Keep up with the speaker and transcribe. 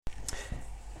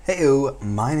Heyo,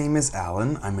 my name is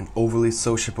Alan. I'm an overly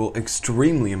sociable,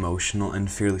 extremely emotional, and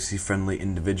fearlessly friendly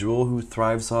individual who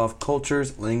thrives off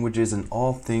cultures, languages, and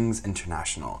all things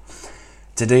international.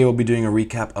 Today we'll be doing a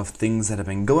recap of things that have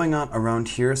been going on around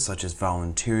here, such as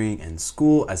volunteering and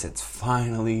school as it's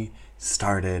finally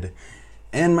started,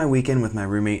 and my weekend with my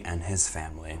roommate and his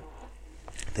family.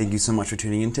 Thank you so much for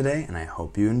tuning in today, and I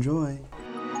hope you enjoy.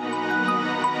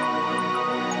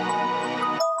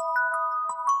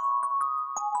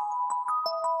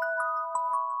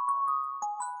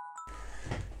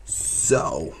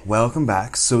 So, welcome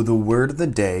back. So the word of the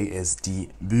day is die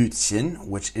Brötchen,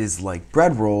 which is like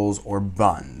bread rolls or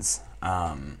buns.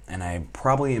 And I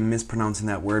probably am mispronouncing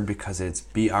that word because it's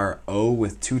B-R-O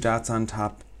with two dots on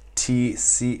top,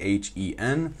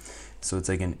 T-C-H-E-N. So it's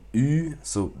like an U.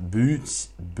 So Brötchen.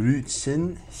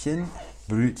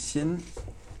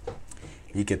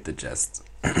 You get the gist.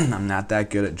 I'm not that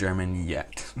good at German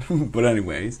yet. But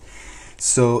anyways.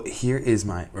 So here is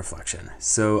my reflection.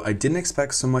 So I didn't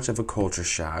expect so much of a culture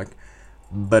shock,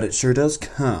 but it sure does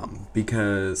come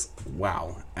because,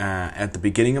 wow, at the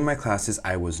beginning of my classes,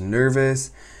 I was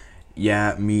nervous.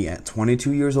 Yeah, me at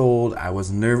 22 years old, I was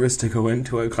nervous to go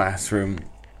into a classroom.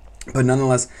 But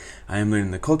nonetheless, I am learning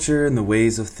the culture and the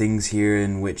ways of things here,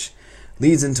 in which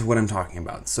leads into what I'm talking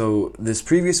about. So this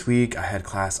previous week, I had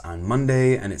class on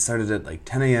Monday, and it started at like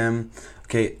 10 a.m.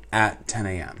 Okay, at 10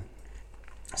 a.m.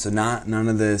 So none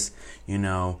of this,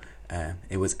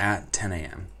 it was at 10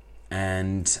 a.m.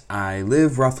 And I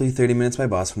live roughly 30 minutes by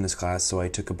bus from this class, so I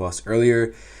took a bus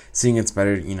earlier, seeing it's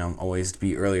better, always to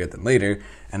be earlier than later.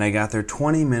 And I got there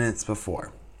 20 minutes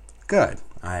before. Good.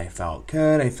 I felt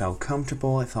good, I felt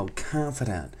comfortable, I felt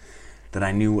confident that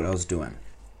I knew what I was doing.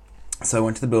 So I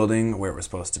went to the building where it was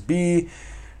supposed to be.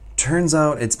 Turns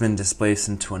out it's been displaced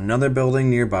into another building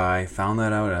nearby. Found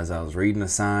that out as I was reading a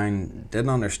sign.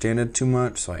 Didn't understand it too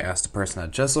much, so I asked the person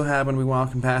that just so happened to be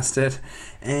walking past it,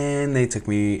 and they took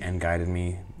me and guided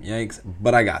me. Yikes,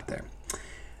 but I got there.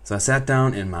 So I sat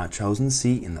down in my chosen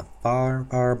seat in the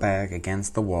far back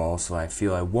against the wall, so I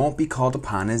feel I won't be called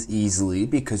upon as easily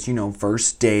because,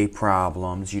 first day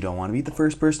problems. You don't want to be the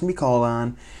first person to be called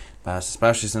on, but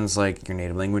especially since, your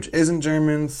native language isn't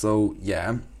German, so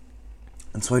yeah.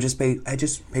 And so I just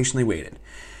patiently waited,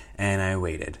 and I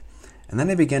waited. And then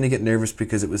I began to get nervous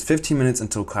because it was 15 minutes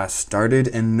until class started,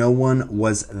 and no one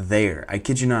was there. I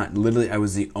kid you not, literally I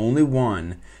was the only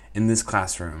one in this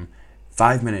classroom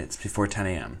 5 minutes before 10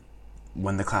 a.m.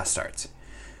 when the class starts.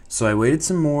 So I waited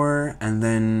some more, and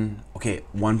then,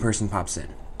 one person pops in.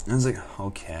 And I was like,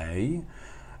 okay.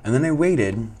 And then I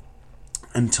waited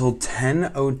until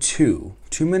 10:02,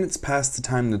 2 minutes past the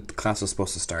time that the class was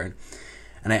supposed to start.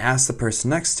 And I asked the person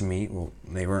next to me, well,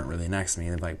 they weren't really next to me,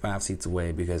 they're like 5 seats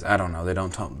away because, I don't know, they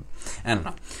don't tell me. I don't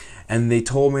know. And they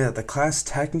told me that the class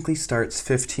technically starts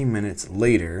 15 minutes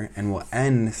later and will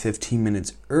end 15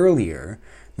 minutes earlier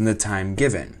than the time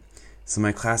given. So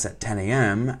my class at 10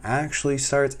 a.m. actually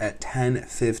starts at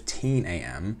 10:15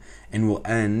 a.m. and will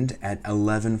end at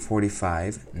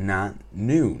 11:45, not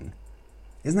noon.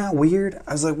 Isn't that weird?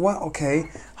 I was like, what? Okay.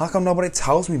 How come nobody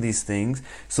tells me these things?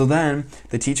 So then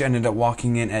the teacher ended up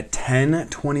walking in at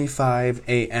 10:25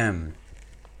 a.m.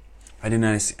 At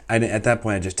that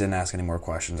point, I just didn't ask any more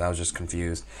questions. I was just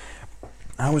confused.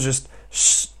 I was just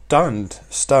stunned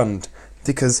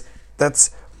because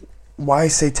that's why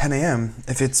say 10 a.m.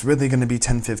 if it's really going to be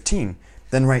 10:15.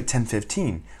 Then write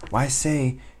 10:15. Why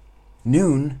say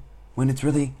noon when it's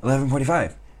really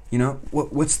 11:45?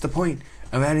 What's the point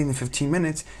of adding the 15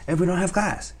 minutes if we don't have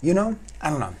class? I don't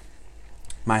know.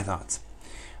 My thoughts.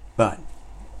 But,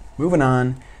 moving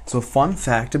on. So a fun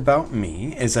fact about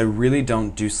me is I really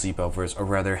don't do sleepovers, or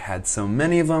rather had so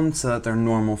many of them so that they're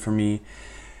normal for me.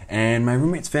 And my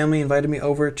roommate's family invited me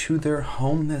over to their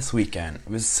home this weekend. It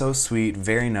was so sweet,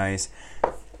 very nice.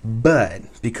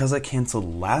 But, because I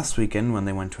canceled last weekend when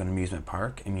they went to an amusement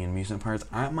park, amusement parks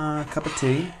aren't my cup of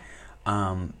tea,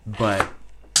 but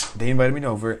they invited me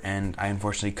over, and I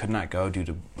unfortunately could not go due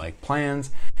to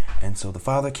plans. And so the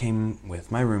father came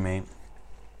with my roommate,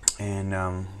 and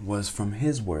was, from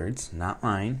his words, not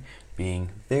mine,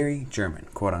 being very German,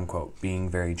 quote unquote, being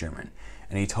very German.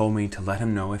 And he told me to let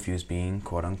him know if he was being,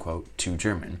 quote unquote, too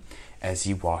German. As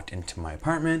he walked into my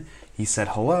apartment, he said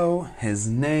hello, his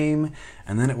name,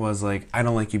 and then it was like, I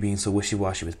don't like you being so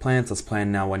wishy-washy with plans. Let's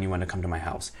plan now when you want to come to my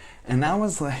house. And I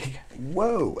was like,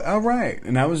 whoa, all right.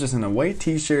 And I was just in a white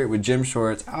t-shirt with gym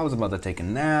shorts. I was about to take a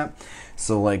nap.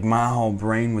 So my whole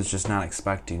brain was just not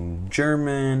expecting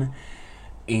German.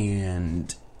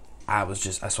 And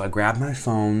so I grabbed my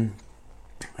phone,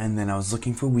 and then I was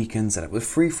looking for weekends that it was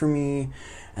free for me.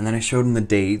 And then I showed him the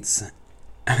dates.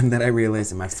 And then I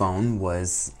realized that my phone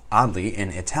was oddly in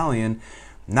Italian,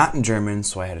 not in German,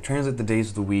 so I had to translate the days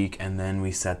of the week, and then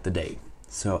we set the date.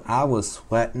 So I was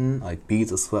sweating, like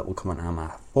beads of sweat were coming on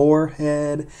my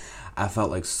forehead. I felt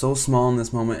like so small in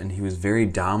this moment, and he was very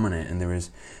dominant. And there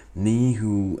was me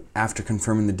who, after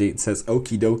confirming the date, says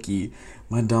okie dokie.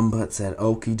 My dumb butt said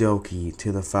okie dokie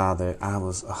to the father. I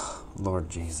was, oh, Lord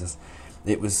Jesus.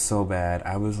 It was so bad.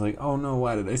 I was like, oh no,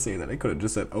 why did I say that? I could have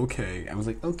just said okay. I was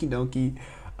like, okie dokie.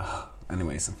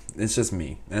 Anyways, it's just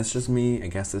me. That's just me. I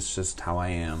guess it's just how I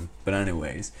am. But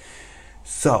anyways,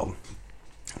 so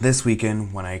this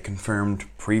weekend, when I confirmed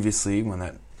previously, when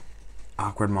that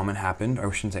awkward moment happened, or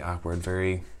I shouldn't say awkward,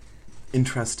 very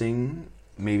interesting,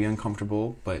 maybe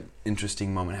uncomfortable, but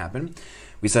interesting moment happened,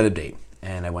 we set a date.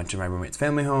 And I went to my roommate's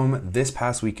family home this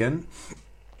past weekend,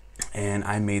 and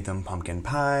I made them pumpkin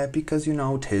pie because, you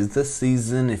know, 'tis the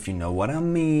season, if you know what I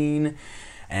mean.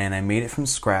 And I made it from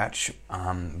scratch,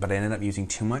 but I ended up using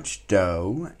too much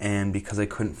dough, and because I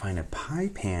couldn't find a pie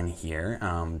pan here,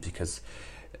 because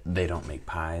they don't make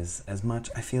pies as much,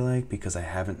 I feel like, because I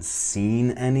haven't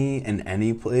seen any in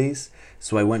any place.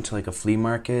 So I went to like a flea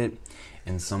market,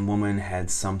 and some woman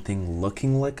had something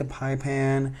looking like a pie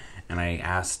pan, and I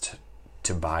asked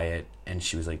to buy it, and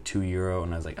she was like €2,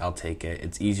 and I was like, I'll take it.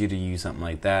 It's easier to use something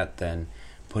like that than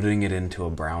putting it into a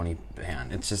brownie pan.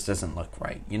 It just doesn't look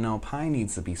right. You know, pie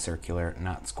needs to be circular,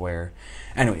 not square.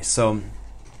 Anyway, so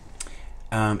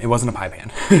it wasn't a pie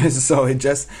pan. So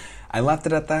I left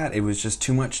it at that. It was just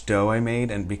too much dough I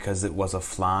made, and because it was a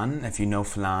flan, if you know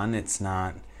flan, it's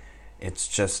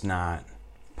just not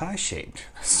pie shaped.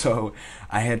 So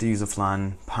I had to use a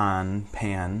flan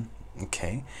pan,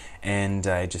 okay, and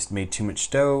I just made too much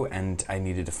dough, and I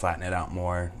needed to flatten it out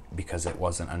more because it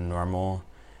wasn't a normal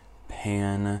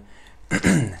pan.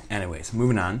 Anyways,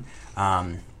 moving on.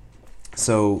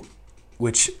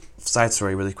 Which side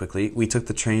story really quickly, we took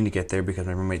the train to get there because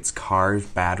my roommate's car's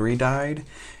battery died,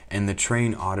 and the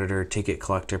train auditor, ticket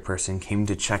collector person came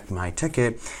to check my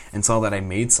ticket and saw that I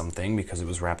made something because it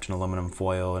was wrapped in aluminum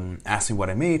foil, and asked me what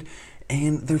I made,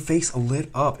 and their face lit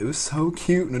up. It was so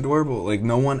cute and adorable. Like,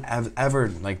 no one ever,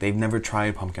 like, they've never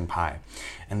tried pumpkin pie.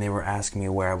 And they were asking me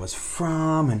where I was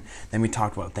from, and then we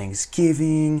talked about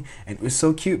Thanksgiving, and it was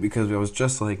so cute because I was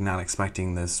just, like, not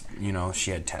expecting this. You know,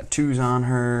 she had tattoos on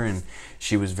her, and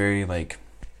she was very, like,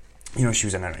 you know, she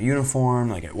was in a uniform.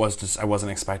 Like, I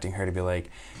wasn't expecting her to be, like,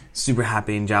 super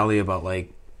happy and jolly about,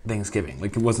 like, Thanksgiving.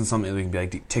 Like, it wasn't something that we could be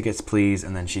like, tickets please,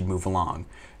 and then she'd move along.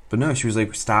 But no, she was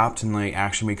like stopped and like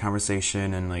actually made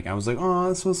conversation, and like I was like, oh,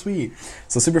 that's so sweet.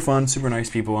 So super fun, super nice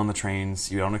people on the trains.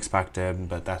 You don't expect it,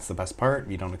 but that's the best part.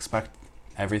 You don't expect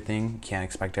everything. Can't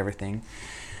expect everything.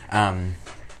 So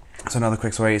another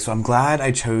quick story. So I'm glad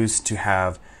I chose to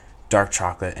have dark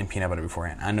chocolate and peanut butter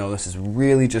beforehand. I know this is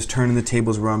really just turning the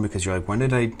tables around because you're like, when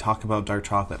did I talk about dark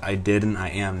chocolate? I did, and I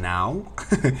am now.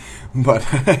 But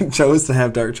I chose to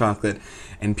have dark chocolate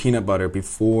and peanut butter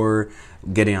before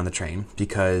getting on the train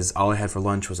because all I had for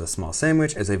lunch was a small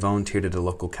sandwich as I volunteered at a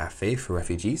local cafe for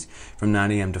refugees from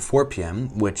 9 a.m. to 4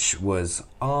 p.m., which was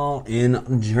all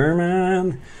in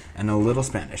German and a little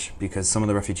Spanish because some of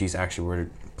the refugees actually were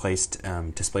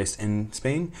displaced in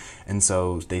Spain, and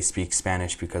so they speak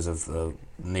Spanish because of the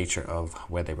nature of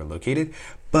where they were located.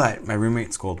 But my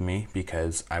roommate scolded me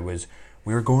because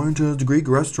we were going to the Greek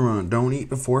restaurant, don't eat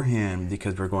beforehand,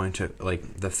 because we're going to,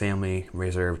 like, the family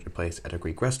reserved a place at a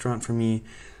Greek restaurant for me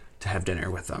to have dinner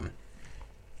with them.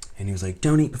 And he was like,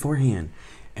 don't eat beforehand.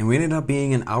 And we ended up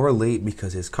being an hour late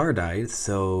because his car died.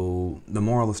 So the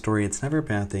moral of the story, it's never a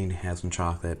bad thing to have some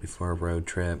chocolate before a road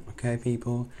trip. Okay,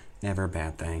 people? Never a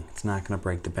bad thing. It's not going to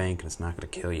break the bank, and it's not going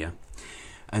to kill you.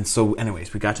 And so,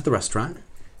 anyways, we got to the restaurant.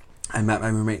 I met my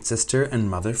roommate's sister and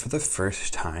mother for the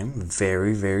first time.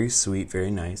 Very, very sweet, very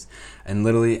nice. And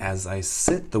literally, as I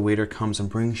sit, the waiter comes and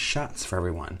brings shots for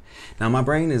everyone. Now, my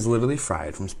brain is literally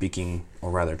fried from speaking,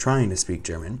 or rather trying to speak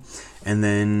German. And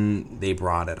then they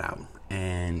brought it out.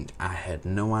 And I had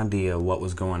no idea what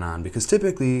was going on. Because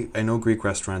typically, I know Greek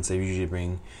restaurants, they usually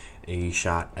bring a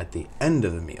shot at the end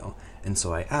of the meal. And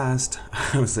so I asked,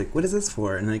 I was like, what is this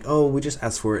for? And like, oh, we just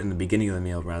asked for it in the beginning of the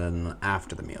meal rather than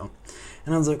after the meal.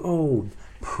 And I was like, oh,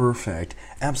 perfect.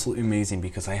 Absolutely amazing,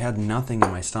 because I had nothing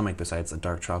in my stomach besides the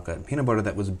dark chocolate and peanut butter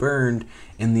that was burned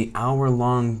in the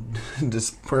hour-long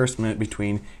disbursement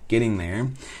between getting there.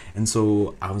 And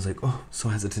so I was like, oh, so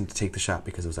hesitant to take the shot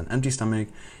because it was an empty stomach,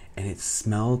 and it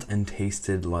smelled and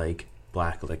tasted like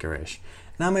black licorice.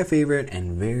 Not my favorite,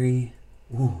 and very,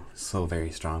 so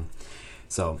very strong.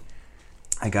 So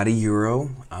I got a euro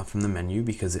from the menu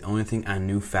because the only thing I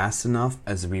knew fast enough,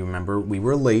 as we remember, we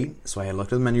were late, so I had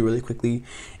looked at the menu really quickly,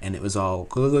 and it was all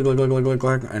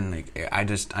and like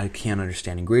I can't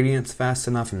understand ingredients fast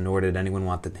enough, and nor did anyone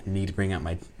want the need to bring out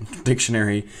my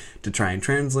dictionary to try and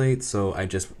translate. So I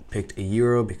just picked a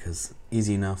euro because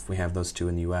easy enough. We have those two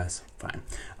in the U.S. Fine.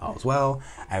 All as well.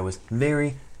 I was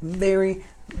very, very,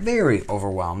 very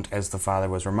overwhelmed as the father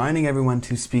was reminding everyone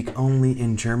to speak only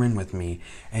in German with me.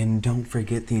 And don't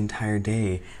forget, the entire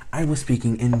day I was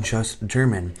speaking in just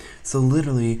German. So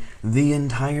literally the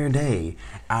entire day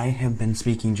I have been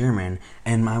speaking German,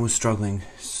 and I was struggling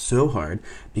so hard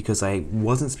because I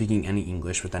wasn't speaking any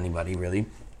English with anybody really.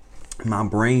 My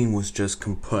brain was just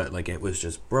kaput, like it was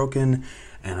just broken,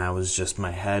 and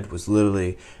my head was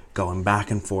literally going back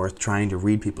and forth trying to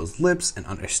read people's lips and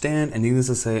understand, and needless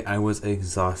to say, I was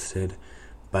exhausted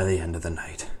by the end of the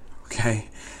night. Okay,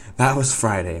 that was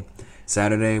Friday.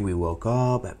 Saturday, we woke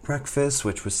up at breakfast,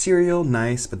 which was cereal,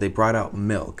 nice, but they brought out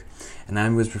milk. And I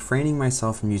was refraining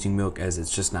myself from using milk as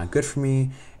it's just not good for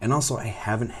me. And also, I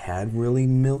haven't had really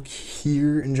milk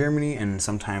here in Germany, and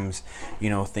sometimes,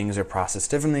 things are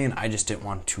processed differently, and I just didn't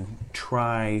want to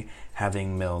try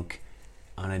having milk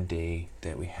on a day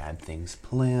that we had things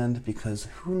planned, because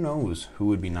who knows who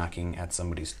would be knocking at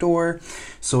somebody's door.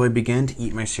 So I began to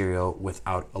eat my cereal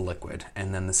without a liquid,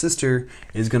 and then the sister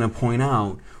is going to point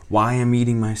out why I'm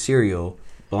eating my cereal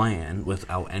bland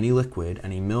without any liquid,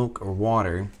 any milk or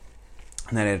water,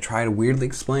 and then I try to weirdly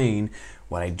explain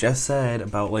what I just said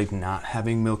about not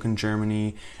having milk in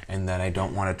Germany, and that I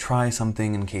don't want to try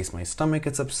something in case my stomach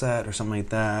gets upset or something like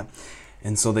that.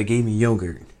 And so they gave me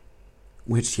yogurt,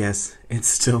 which, yes, it's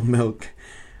still milk,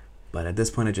 but at this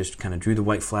point I just kind of drew the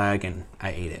white flag and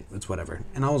I ate it. It's whatever,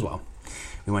 and all was well.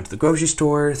 We went to the grocery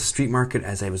store, the street market,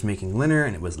 as I was making dinner,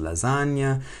 and it was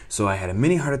lasagna. So I had a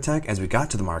mini heart attack as we got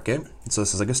to the market. So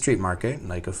this is like a street market,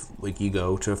 like you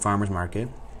go to a farmer's market.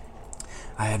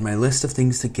 I had my list of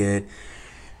things to get,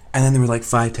 and then there were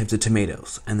 5 types of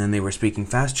tomatoes. And then they were speaking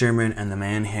fast German, and the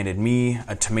man handed me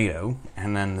a tomato,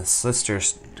 and then the sister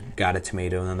got a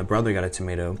tomato, and then the brother got a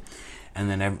tomato. And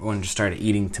then everyone just started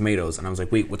eating tomatoes. And I was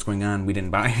like, wait, what's going on? We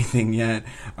didn't buy anything yet.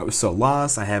 I was so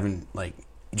lost. I haven't,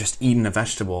 just eaten a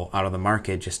vegetable out of the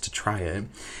market just to try it.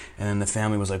 And then the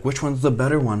family was like, which one's the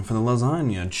better one for the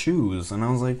lasagna? Choose. And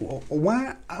I was like, well,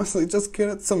 what? I was like, just get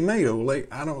a tomato.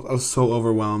 I was so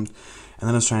overwhelmed. And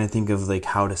then I was trying to think of,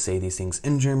 how to say these things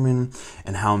in German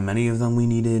and how many of them we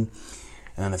needed.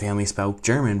 And then the family spoke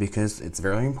German because it's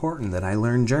very important that I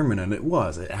learn German. And it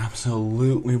was. It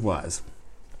absolutely was.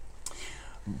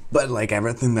 But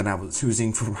everything that I was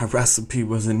using for my recipe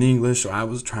was in English, so I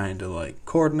was trying to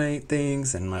coordinate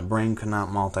things, and my brain could not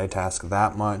multitask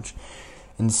that much.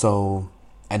 And so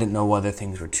I didn't know whether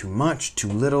things were too much, too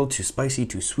little, too spicy,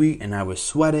 too sweet, and I was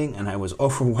sweating and I was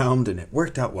overwhelmed, and it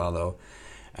worked out well though.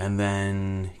 And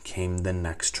then came the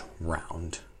next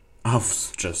round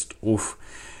of just oof.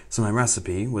 So my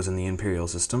recipe was in the imperial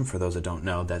system. For those that don't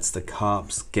know, that's the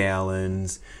cups,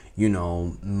 gallons,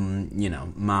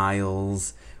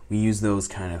 miles. We use those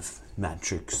kind of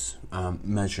metrics,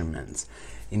 measurements.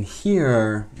 In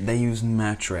here, they use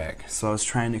metric. So I was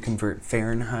trying to convert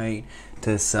Fahrenheit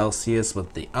to Celsius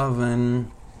with the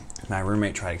oven. My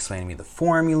roommate tried explaining me the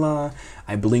formula.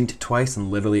 I blinked twice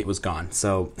and literally it was gone.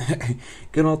 So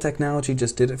good old technology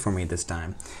just did it for me this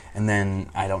time. And then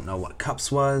I don't know what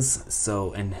cups was.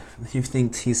 So, and you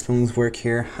think teaspoons work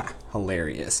here? Ha,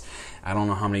 hilarious. I don't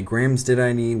know how many grams did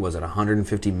I need. Was it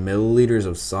 150 milliliters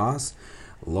of sauce?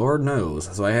 Lord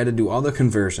knows. So I had to do all the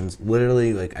conversions.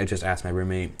 Literally, I just asked my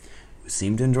roommate, who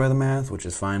seemed to enjoy the math, which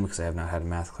is fine because I have not had a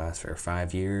math class for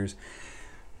 5 years.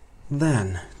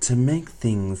 Then, to make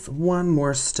things one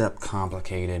more step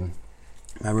complicated,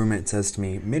 my roommate says to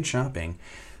me, mid-shopping,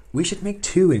 we should make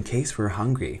 2 in case we're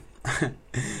hungry.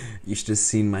 You should have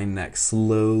seen my neck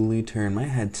slowly turn. My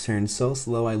head turned so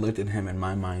slow, I looked at him and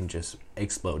my mind just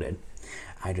exploded.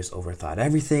 I just overthought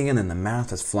everything, and then the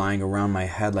math was flying around my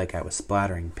head like I was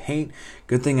splattering paint.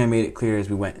 Good thing I made it clear as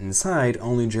we went inside,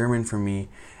 only German for me,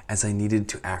 as I needed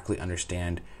to actually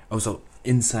understand. Oh, so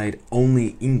inside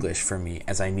only English for me,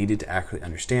 as I needed to actually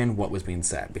understand what was being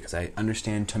said, because I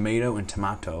understand tomato and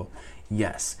tomato,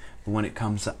 yes. But when it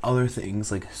comes to other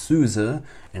things like Soße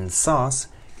and sauce,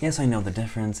 yes, I know the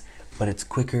difference, but it's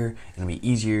quicker and it'll be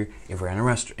easier if we're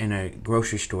in a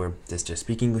grocery store just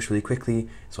speak English really quickly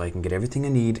so I can get everything I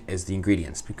need as the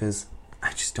ingredients, because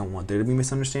I just don't want there to be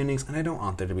misunderstandings and I don't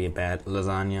want there to be a bad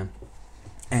lasagna.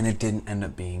 And it didn't end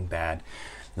up being bad.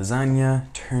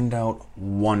 Lasagna turned out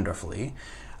wonderfully.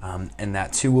 And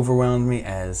that too overwhelmed me,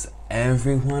 as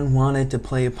everyone wanted to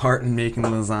play a part in making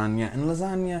lasagna. And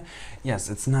lasagna, yes,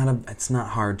 it's not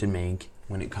hard to make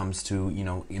when it comes to,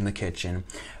 in the kitchen,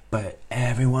 but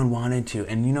everyone wanted to.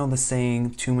 And you know the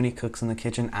saying, too many cooks in the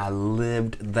kitchen? I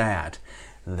lived that.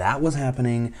 That was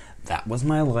happening. That was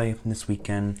my life this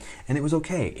weekend. And it was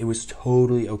okay. It was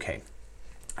totally okay.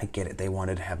 I get it. They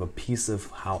wanted to have a piece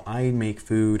of how I make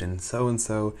food and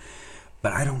so.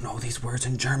 But I don't know these words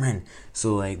in German.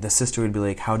 So like the sister would be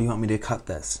like, how do you want me to cut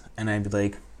this? And I'd be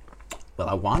like, well,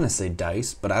 I want to say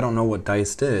diced, but I don't know what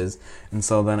diced is. And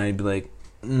so then I'd be like,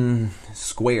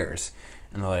 squares.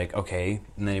 And they're like, okay.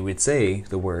 And then he would say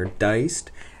the word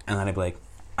diced. And then I'd be like,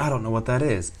 I don't know what that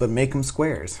is, but make them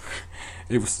squares.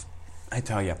 I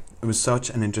tell you, it was such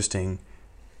an interesting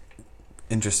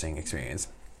experience.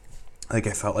 Like,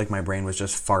 I felt like my brain was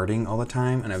just farting all the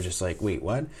time. And I was just like, wait,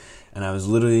 what? And I was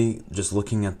literally just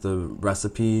looking at the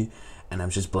recipe, and I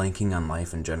was just blanking on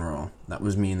life in general. That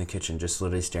was me in the kitchen, just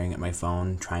literally staring at my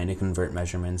phone, trying to convert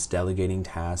measurements, delegating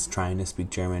tasks, trying to speak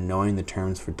German, knowing the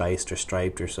terms for diced or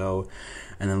striped or so.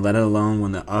 And then let it alone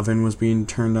when the oven was being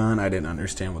turned on, I didn't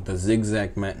understand what the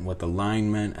zigzag meant and what the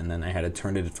line meant. And then I had to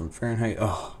turn it from Fahrenheit.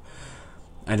 Oh,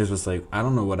 I just was like, I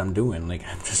don't know what I'm doing. Like,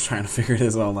 I'm just trying to figure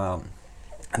this all out.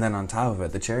 And then on top of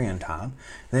it, the cherry on top,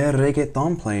 they had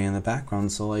reggaeton playing in the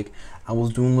background. So, like, I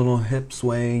was doing little hip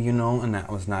sway, and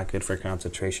that was not good for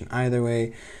concentration either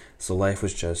way. So life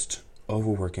was just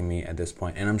overworking me at this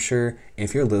point. And I'm sure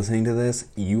if you're listening to this,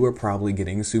 you are probably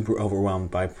getting super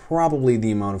overwhelmed by probably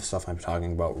the amount of stuff I'm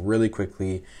talking about really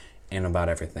quickly and about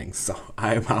everything. So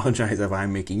I apologize if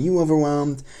I'm making you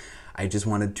overwhelmed. I just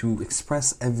wanted to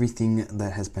express everything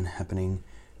that has been happening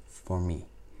for me.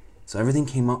 So everything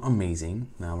came out amazing.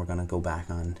 Now we're going to go back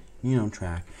on,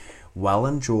 track. Well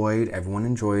enjoyed. Everyone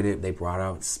enjoyed it. They brought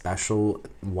out special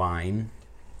wine.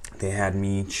 They had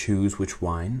me choose which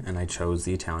wine, and I chose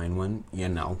the Italian one,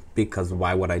 because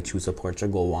why would I choose a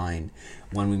Portugal wine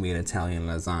when we made Italian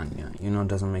lasagna? It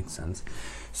doesn't make sense.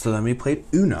 So then we played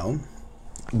Uno,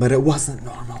 but it wasn't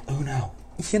normal Uno.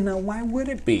 Why would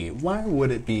it be? Why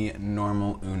would it be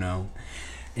normal Uno?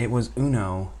 It was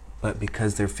Uno, but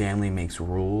because their family makes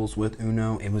rules with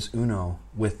Uno, it was Uno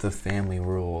with the family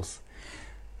rules.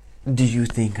 Do you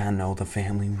think I know the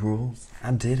family rules?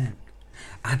 I didn't.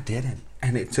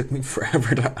 And it took me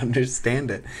forever to understand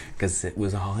it because it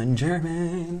was all in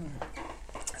German.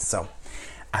 So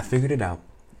I figured it out,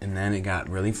 and then it got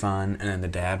really fun, and then the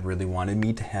dad really wanted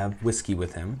me to have whiskey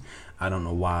with him. I don't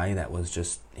know why. That was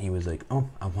just, he was like, oh,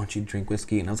 I want you to drink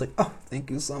whiskey. And I was like, oh, thank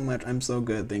you so much. I'm so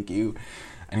good. Thank you.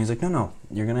 And he's like, no,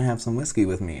 you're going to have some whiskey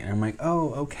with me. And I'm like,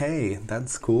 oh, okay,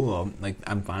 that's cool. Like,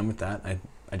 I'm fine with that.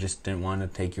 I just didn't want to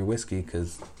take your whiskey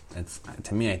because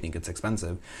to me, I think it's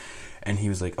expensive. And he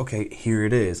was like, okay, here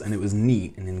it is. And it was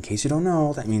neat. And in case you don't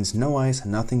know, that means no ice,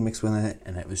 nothing mixed with it.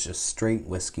 And it was just straight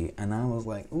whiskey. And I was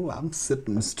like, ooh, I'm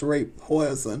sipping straight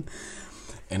poison.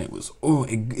 And it was,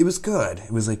 it was good.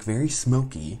 It was like very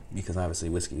smoky because obviously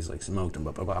whiskey is like smoked and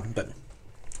blah, blah, blah. But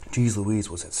geez Louise,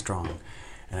 was it strong.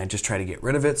 And I just tried to get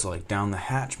rid of it. So like down the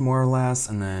hatch more or less.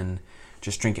 And then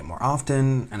just drink it more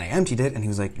often. And I emptied it. And he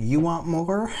was like, you want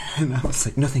more? And I was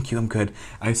like, no, thank you. I'm good.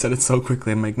 I said it so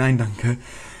quickly. I'm like, nein, danke.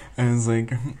 And I was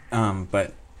like,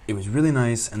 but it was really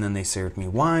nice. And then they served me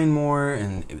wine more.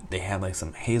 And they had like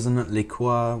some hazelnut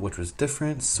liqueur, which was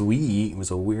different. Sweet. It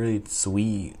was a weird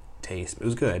sweet taste, but it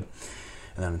was good.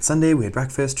 And then on Sunday we had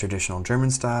breakfast, traditional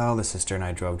German style. The sister and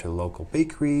I drove to the local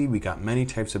bakery. We got many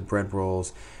types of bread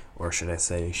rolls, or should I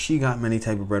say she got many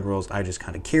types of bread rolls. I just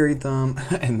kind of carried them.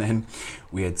 And then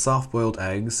we had soft-boiled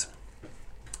eggs,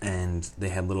 and they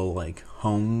had little like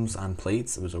homes on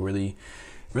plates. It was a really,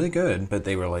 really good, but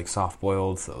they were like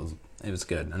soft-boiled, so it was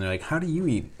good. And they're like, how do you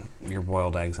eat your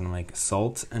boiled eggs? And I'm like,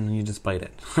 salt, and you just bite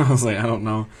it. I was like, I don't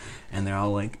know. And they're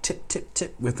all like, tip, tip,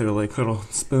 tip, with their like little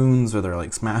spoons, or they're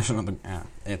like smashing on the,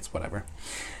 it's whatever.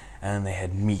 And then they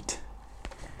had meat.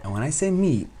 And when I say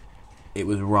meat, it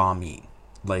was raw meat.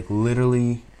 Like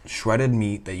literally shredded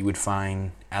meat that you would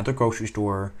find at the grocery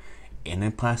store in a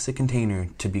plastic container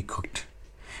to be cooked.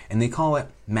 And they call it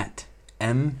Mett,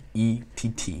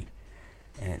 M-E-T-T.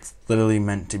 And it's literally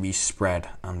meant to be spread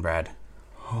on bread.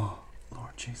 Oh,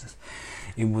 Lord Jesus.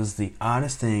 It was the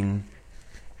oddest thing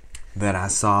that I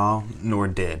saw nor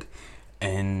did.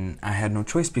 And I had no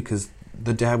choice because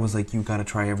the dad was like, you gotta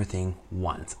try everything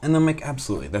once. And I'm like,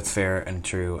 absolutely, that's fair and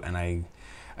true, and I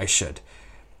should.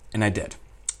 And I did.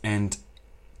 And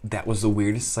that was the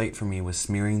weirdest sight for me, was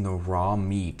smearing the raw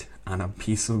meat on a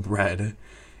piece of bread.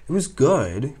 It was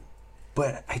good,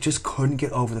 but I just couldn't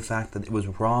get over the fact that it was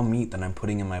raw meat that I'm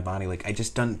putting in my body. Like, I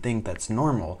just don't think that's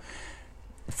normal.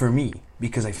 for me,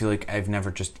 because I feel like I've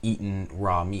never just eaten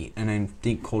raw meat, and I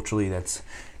think culturally that's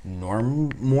more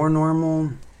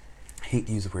normal. I hate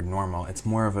to use the word normal. It's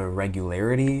more of a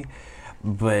regularity,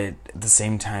 but at the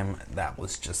same time, that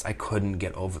was just, I couldn't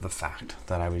get over the fact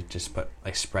that I would just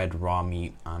spread raw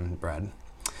meat on bread.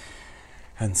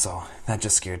 And so that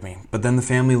just scared me. But then the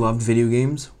family loved video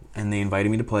games, and they invited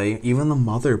me to play. Even the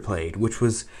mother played, which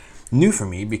was new for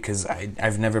me because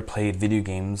I've never played video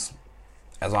games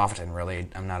as often, really.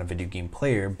 I'm not a video game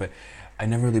player, but I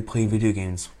never really played video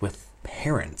games with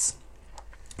parents.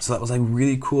 So that was like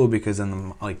really cool, because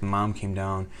then the mom came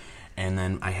down, and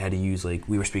then I had to use, like,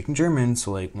 we were speaking German,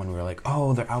 so like when we were like,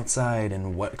 oh, they're outside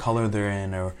and what color they're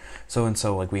in or so and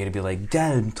so, like we had to be like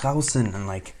gelb draußen, and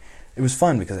like it was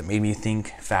fun because it made me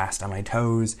think fast on my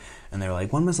toes. And they were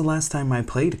like, when was the last time I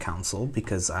played a console,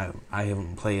 because I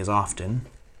haven't played as often,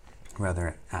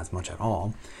 rather as much at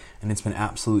all, and it's been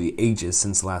absolutely ages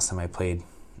since the last time I played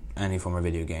any form of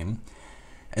video game.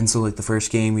 And so like the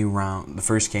first game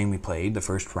we played, the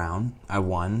first round, I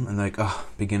won, and they're like, oh,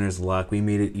 beginner's luck, we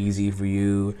made it easy for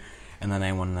you. And then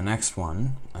I won the next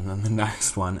one, and then the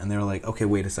next one, and they were like, okay,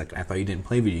 wait a second, I thought you didn't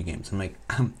play video games. I'm like,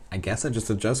 I guess I just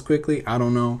adjust quickly, I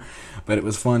don't know. But it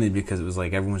was funny because it was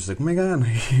like, everyone's just like, oh my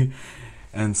god.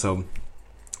 And so,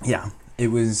 yeah, it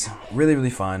was really,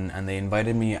 really fun, and they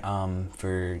invited me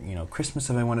for, Christmas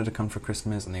if I wanted to come for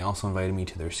Christmas, and they also invited me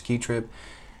to their ski trip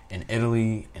in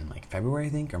Italy in like February, I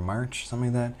think, or March,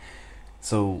 something like that.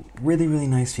 So really, really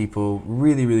nice people,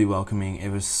 really, really welcoming. It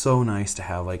was so nice to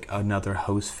have like another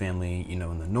host family, in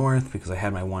the north, because I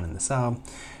had my one in the south.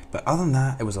 But other than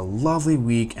that, it was a lovely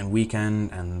week and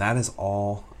weekend, and that is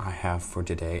all I have for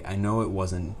today. I know it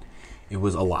was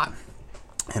a lot.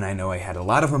 And I know I had a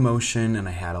lot of emotion, and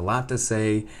I had a lot to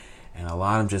say, and a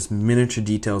lot of just miniature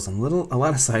details and a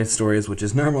lot of side stories, which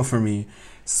is normal for me.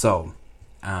 So,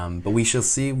 but we shall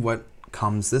see what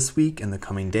comes this week and the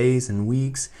coming days and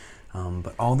weeks.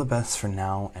 But all the best for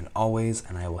now and always,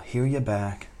 and I will hear you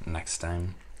back next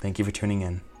time. Thank you for tuning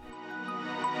in.